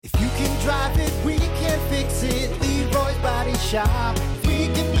drive it, we can fix it. Leroy's Body Shop. We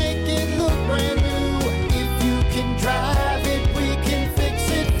can make it look brand new. If you can drive it, we can fix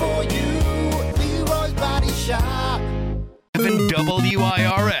it for you. Leroy's Body Shop.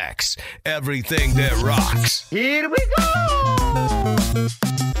 WIRX, everything that rocks. Here we go.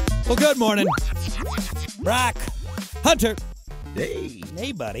 Well, good morning. Brock, Hunter.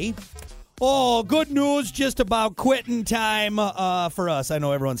 Hey, buddy. Oh, good news just about quitting time for us. I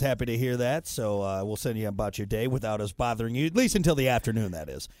know everyone's happy to hear that, so we'll send you about your day without us bothering you, at least until the afternoon, that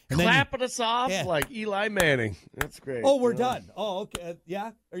is. And clapping us off like Eli Manning. That's great. Oh, we're done. Oh, okay.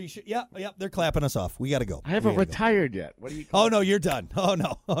 Yeah? Are you sure? Yeah, they're clapping us off. We got to go. I haven't retired yet. What do you call Oh, no, you're done. Oh,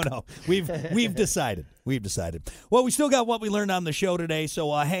 no. We've decided. We've decided. Well, we still got what we learned on the show today,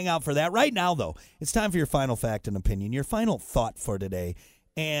 so hang out for that. Right now, though, it's time for your final fact and opinion, your final thought for today.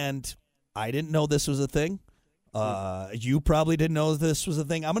 And I didn't know this was a thing. You probably didn't know this was a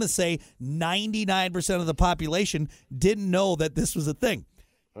thing. I'm going to say 99% of the population didn't know that this was a thing.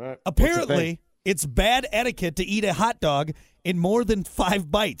 All right. Apparently, it's bad etiquette to eat a hot dog in more than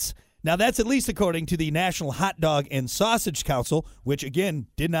 5 bites. Now, that's at least according to the National Hot Dog and Sausage Council, which, again,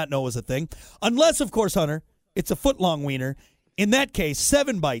 did not know was a thing. Unless, of course, Hunter, it's a foot-long wiener. In that case,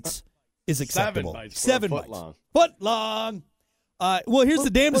 7 bites is acceptable. 7 bites. Foot long. Well, here's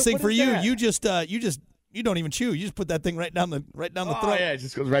the damnedest thing for you. That? You don't even chew. You just put that thing right down the throat. Oh, yeah, it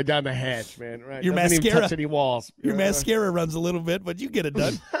just goes right down the hatch, man. Right. Your Doesn't mascara even touch any walls. Your mascara runs a little bit, but you get it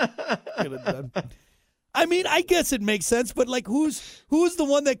done. I mean, I guess it makes sense, but like, who's the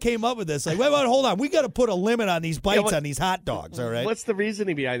one that came up with this? Like, wait, hold on. We got to put a limit on these bites on these hot dogs. All right. What's the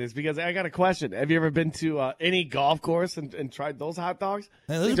reasoning behind this? Because I got a question. Have you ever been to any golf course and tried those hot dogs?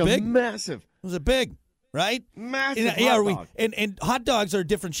 Those are big, massive. Those are big. Right? Massive hot dog. And hot dogs are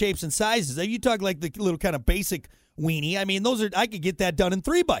different shapes and sizes. You talk like the little kind of basic weenie. I mean, I could get that done in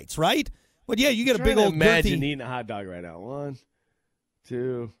 3 bites, right? But yeah, you get a big old imagine girthy. eating a hot dog right now. 1,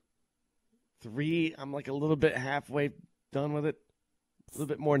 2, 3. I'm like a little bit halfway done with it. A little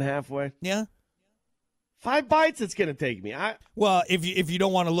bit more than halfway. Yeah. 5 bites it's gonna take me. Well, if you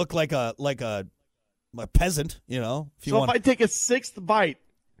don't want to look like a peasant, you know. If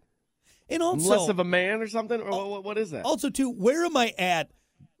And also, less of a man or something? Or what is that? Also, too, where am I at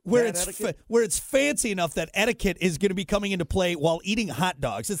where it's fancy enough that etiquette is going to be coming into play while eating hot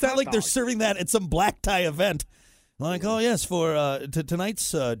dogs? It's not like they're serving that at some black tie event. Like, oh, yes, for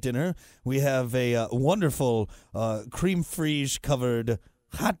tonight's dinner, we have a wonderful cream fraiche-covered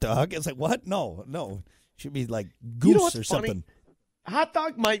hot dog. It's like, what? No. It should be like goose or something. Hot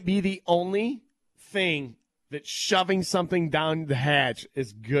dog might be the only thing that shoving something down the hatch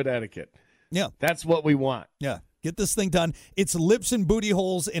is good etiquette. Yeah. That's what we want. Yeah. Get this thing done. It's lips and booty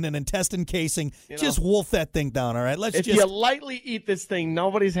holes in an intestine casing. Just wolf that thing down, all right? If you lightly eat this thing,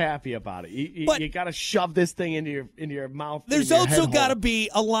 nobody's happy about it. You got to shove this thing into your mouth. There's also got to be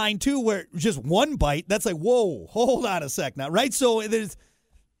a line, too, where just one bite, that's like, whoa, hold on a sec now, right? So there's,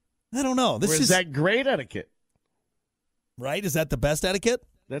 I don't know. Is that great etiquette? Right? Is that the best etiquette?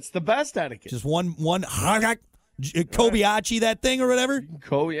 That's the best etiquette. Just one Kobayashi that thing or whatever.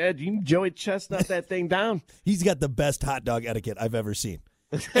 You can Joey Chestnut that thing down. He's got the best hot dog etiquette I've ever seen.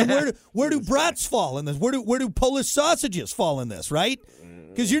 And where do brats fall in this? Where do Polish sausages fall in this? Right?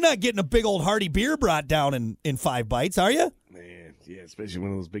 Because you're not getting a big old hearty beer brat down in 5 bites, are you? Man, yeah, especially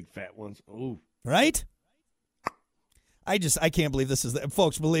one of those big fat ones. Ooh, right. I can't believe this is,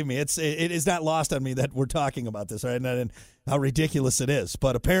 folks, believe me, it is not lost on me that we're talking about this, right? And how ridiculous it is.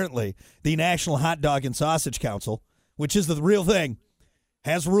 But apparently, the National Hot Dog and Sausage Council, which is the real thing,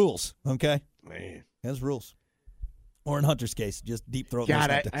 has rules, okay? Man. Has rules. Or in Hunter's case, just deep throat. God,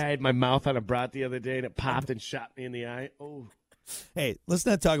 I had my mouth on a brat the other day, and it popped and shot me in the eye. Oh. Hey, let's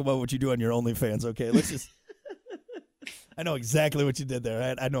not talk about what you do on your OnlyFans, okay? Let's just, I know exactly what you did there,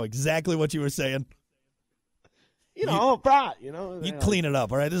 right? I know exactly what you were saying. Brat, You clean it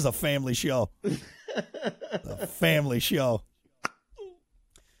up, all right? This is a family show. A family show.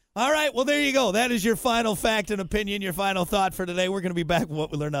 All right, well, there you go. That is your final fact and opinion, your final thought for today. We're going to be back with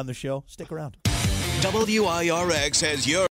what we learned on the show. Stick around. WIRX has your